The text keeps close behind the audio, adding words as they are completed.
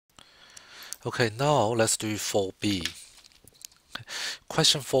Okay, now let's do 4B.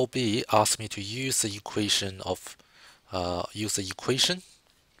 Question 4B asks me to use the equation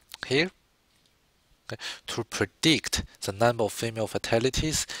here to predict the number of female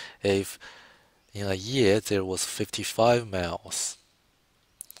fatalities if in a year there was 55 males.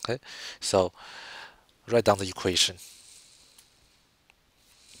 Okay, so write down the equation.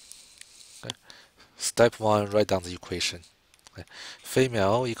 Okay. Step 1, write down the equation. Okay.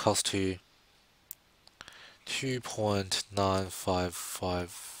 Female equals to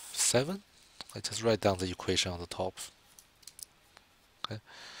 2.9557. I just write down the equation on the top. Okay.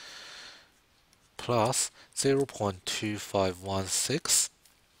 Plus 0.2516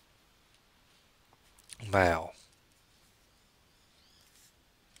 male.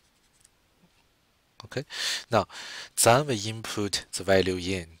 Okay, now then we input the value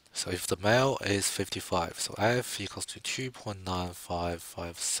in. So if the male is 55, so F equals to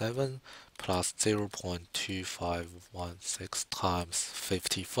 2.9557 plus 0.2516 times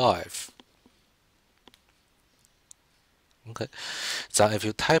 55. Okay, then if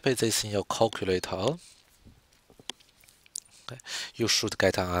you type this in your calculator, okay, you should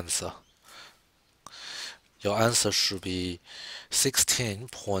get an answer. Your answer should be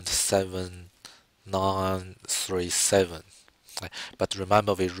 16.7937. But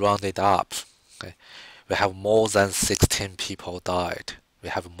remember, we round it up. Okay? We have more than 16 people died. We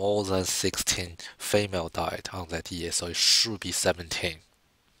have more than 16 female died on that year, so it should be 17.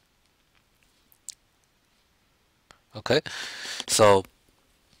 Okay, so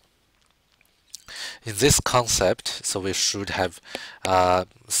in this concept, so we should have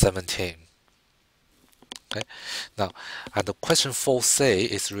 17. Okay, now, and the question 4C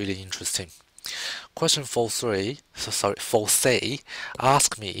is really interesting. Question 4C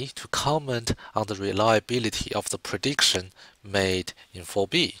ask me to comment on the reliability of the prediction made in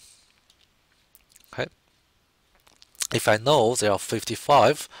 4B. Okay, if I know there are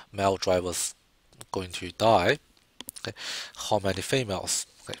 55 male drivers going to die, okay, how many females?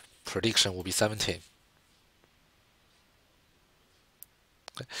 Okay, prediction will be 17.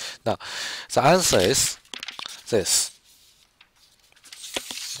 Okay, now the answer is this.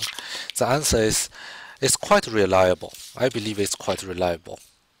 The answer is it's quite reliable. I believe it's quite reliable.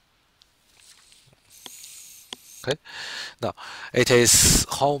 Okay. Now it is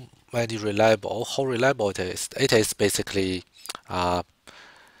how reliable it is. It is basically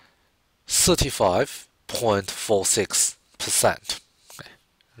 35.46%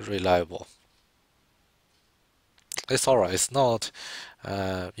 reliable. It's alright. It's not.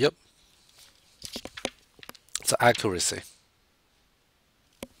 Yep. The accuracy.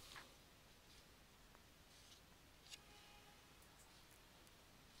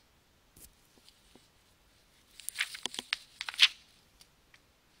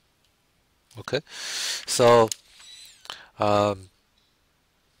 Okay, so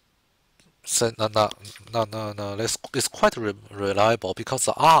no, it's quite reliable because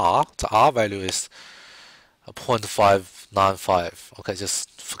the R value is 0.595. Okay,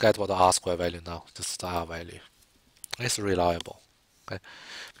 just forget about the R square value now. Just the R value. It's reliable. Okay,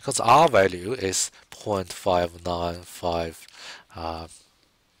 because the R value is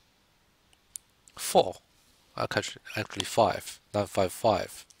 0.5954. Actually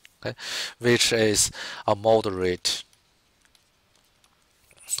 5.955. Okay, which is a moderate.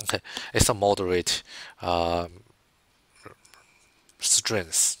 Okay, it's a moderate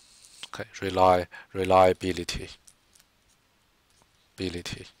strength. Okay, reliability.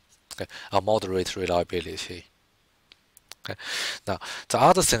 Okay, a moderate reliability. Okay, now the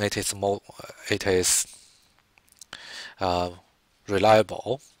other thing it is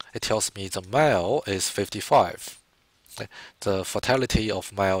reliable. It tells me the male is 55. The fatality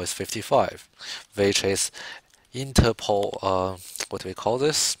of male is 55, which is what do we call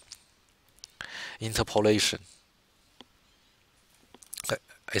this? Interpolation.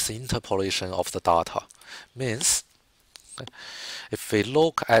 It's interpolation of the data. Means if we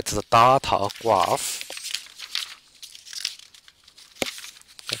look at the data graph,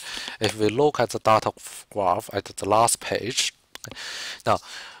 at the last page, now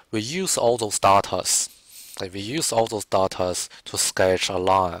we use all those data. We use all those data to sketch a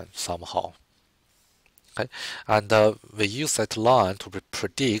line somehow. Okay, and we use that line to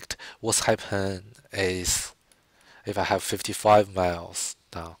predict what's happened is if I have 55 males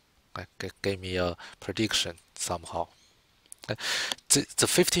now. Okay, give me a prediction somehow. Okay. The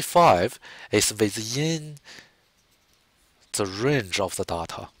 55 is within the range of the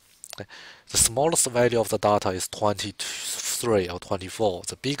data. Okay. The smallest value of the data is 23 or 24.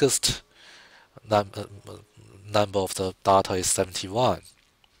 The biggest number of the data is 71.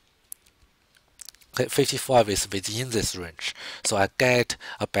 Okay, 55 is within this range, so I get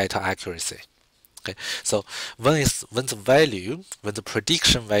a better accuracy. Okay, so when the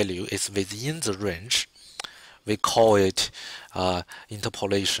prediction value is within the range, we call it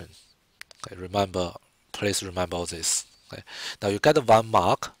interpolation. Okay, please remember this. Okay, now you get 1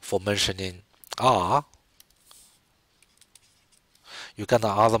 mark for mentioning R. You get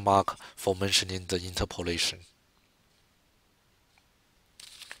another mark for mentioning the interpolation.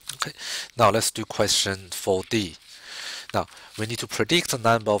 Okay, now let's do question 4D. Now, we need to predict the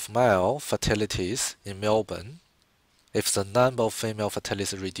number of male fertilities in Melbourne if the number of female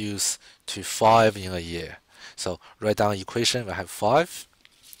fertilities reduce to 5 in a year. So write down equation, we have 5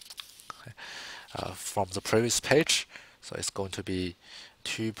 from the previous page. So it's going to be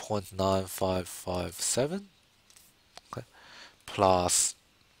 2.9557 plus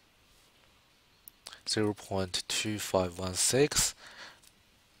 0.2516.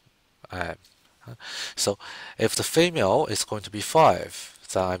 So if the female is going to be 5,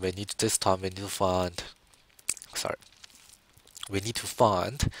 then this time we need to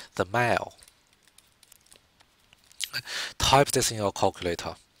find, the male. Type this in your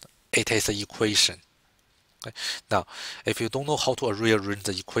calculator. It is an equation. Okay. Now, if you don't know how to rearrange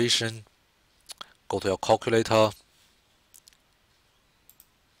the equation, go to your calculator.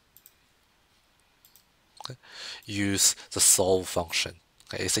 Okay. Use the solve function.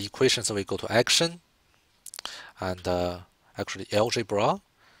 Okay. It's an equation, so we go to action and actually algebra,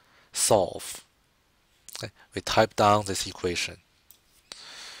 solve. Okay. We type down this equation.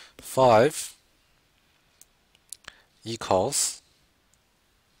 5 equals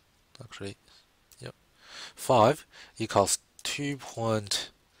 5 equals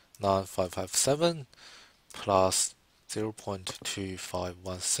 2.9557 plus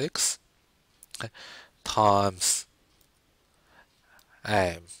 0.2516 times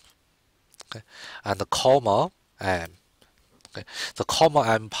m, and the comma m. The comma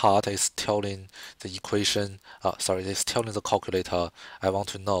m part is telling the equation, is telling the calculator, I want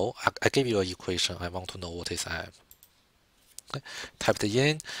to know, I give you an equation, I want to know what is m. Typed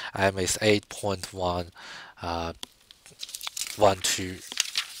in, m is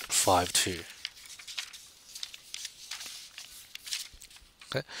 8.1252.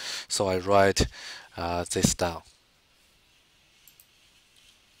 Okay, so I write this down.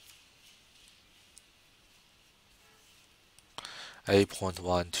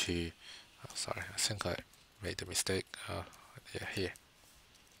 .12. Sorry, I think I made a mistake. Yeah, here.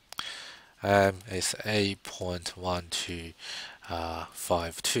 Is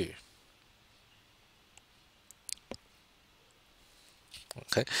 8.1252.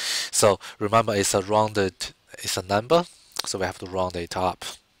 Okay, so remember it's a number, so we have to round it up.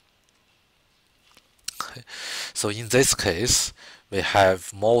 Okay. So in this case, we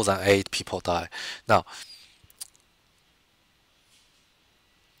have more than 8 people die. Now,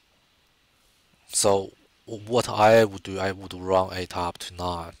 so what I would do, I would round it up to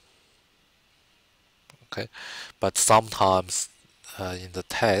 9. Okay, but sometimes in the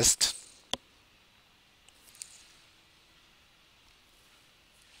test,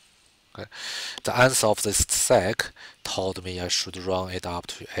 okay, the answer of this SAC told me I should round it up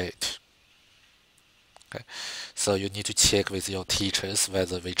to 8. Okay, so you need to check with your teachers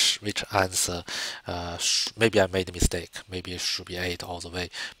whether which answer. Maybe I made a mistake. Maybe it should be 8 all the way,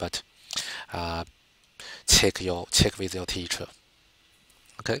 but check with your teacher.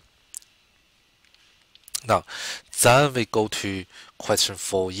 Okay. Now, then we go to question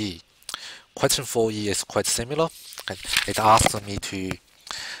 4E. Question 4E is quite similar. Okay. It asks me to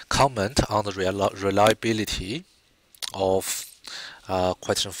comment on the reliability of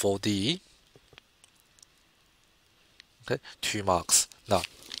question 4D. Okay, 2 marks. Now,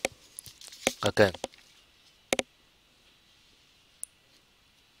 again,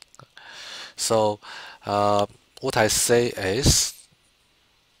 so what I say is,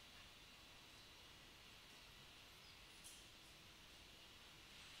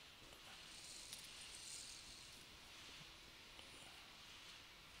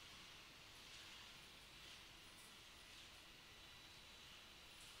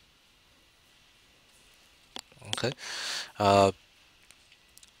 okay,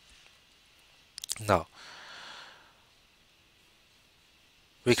 now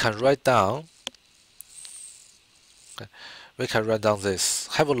we can write down. Okay, we can write down this.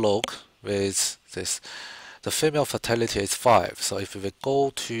 Have a look with this. The female fertility is 5. So if we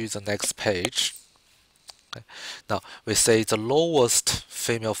go to the next page, okay, now we say the lowest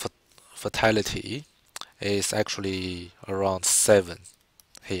female fertility is actually around 7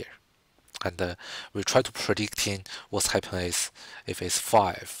 here. And we try to predicting what's happening if it's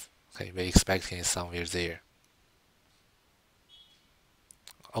 5. Okay, we're expecting it somewhere there.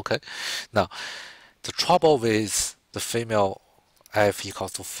 Okay, now the trouble with the female f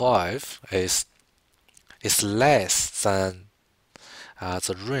equals to 5 is less than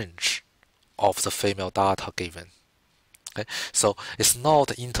the range of the female data given. Okay, so it's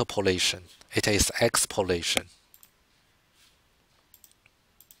not interpolation, it is expolation.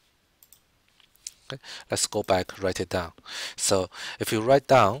 Okay, let's go back, write it down. So if you write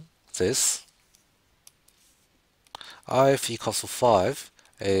down this, if equals to 5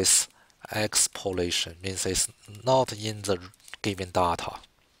 is expolation, means it's not in the given data.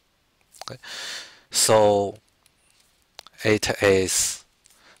 Okay, so it is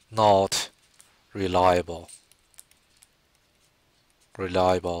not reliable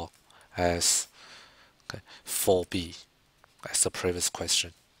as 4B, as the previous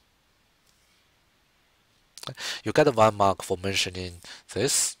question. You get 1 mark for mentioning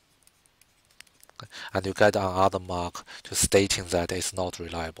this, and you get another mark to stating that it's not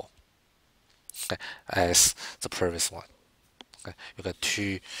reliable, as the previous one. You get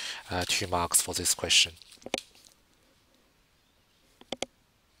two marks for this question.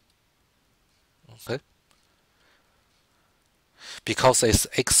 Okay, because it's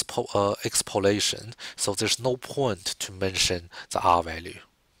expolation, so there's no point to mention the R value.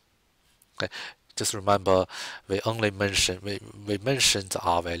 Okay, just remember we only mention we mentioned the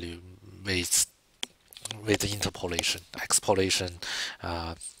R value with interpolation. Expolation,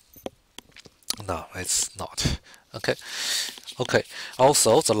 no, it's not. Okay. Okay.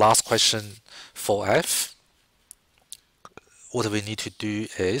 Also, the last question for F, what we need to do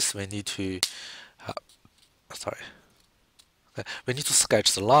is we need to we need to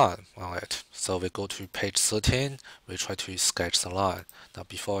sketch the line on it. So we go to page 13, we try to sketch the line. Now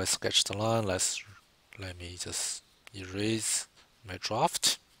before I sketch the line, let me just erase my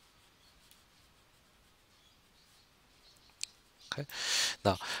draft. Okay,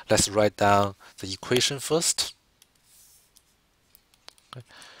 now let's write down the equation first. Okay.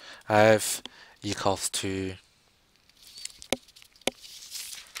 F equals to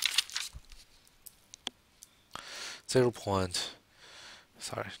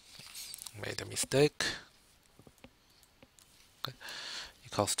made a mistake. Okay.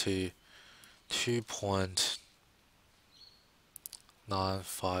 Equals to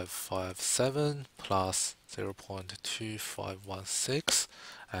 2.9557 plus 0.2516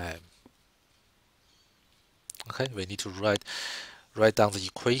 m. Okay, we need to write down the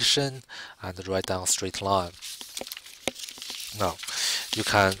equation and write down a straight line. Now, we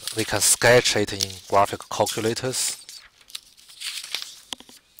can sketch it in graphic calculators.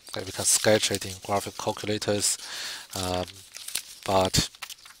 Okay, we can sketch it in graphic calculators, but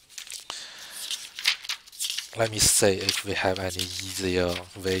let me see if we have any easier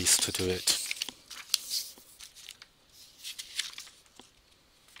ways to do it.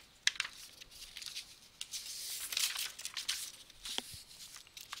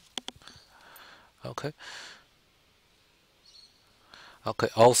 Okay. Okay,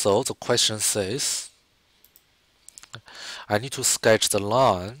 also the question says I need to sketch the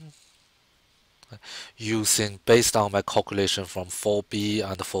line based on my calculation from 4B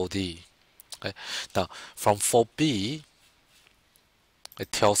and 4D. Okay. Now from 4B,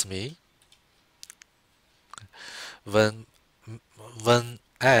 it tells me when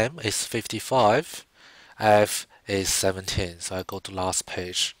M is 55, F is 17. So I go to last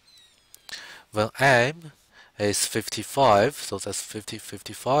page. When M is 55, so that's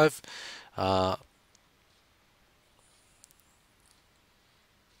 55,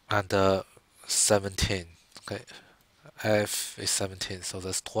 and 17. Okay, F is 17, so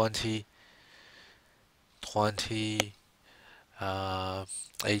that's 20,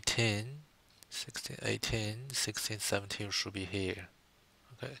 18, 16, 18, 16, 17 should be here.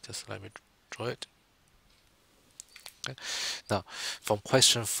 Okay, just let me draw it. Okay. Now, from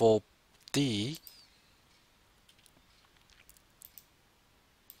question 4D,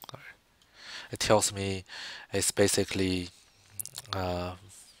 it tells me it's basically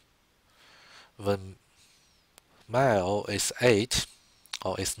when male is 8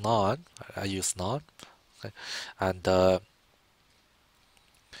 or is 9, I use 9, okay, and the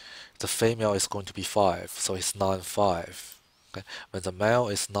female is going to be 5, so it's 9, 5. Okay. When the male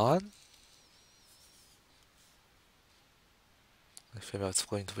is 9, the female is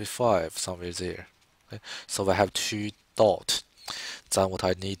going to be 5, somewhere there. Okay. So I have 2 dots. Then what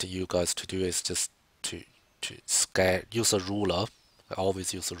I need you guys to do is just to use a ruler. I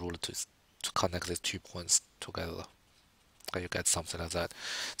always use a ruler to connect these 2 points together. Okay, you get something like that.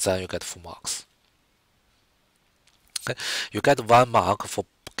 Then you get 4 marks. Okay. You get 1 mark for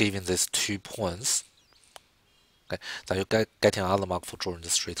given these 2 points, okay, then you getting another mark for drawing the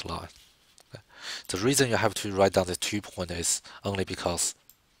straight line. Okay. The reason you have to write down the 2 points is only because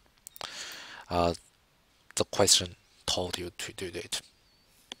the question told you to do it.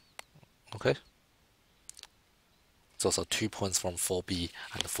 Okay. Those are 2 points from 4B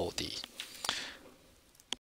and 4D.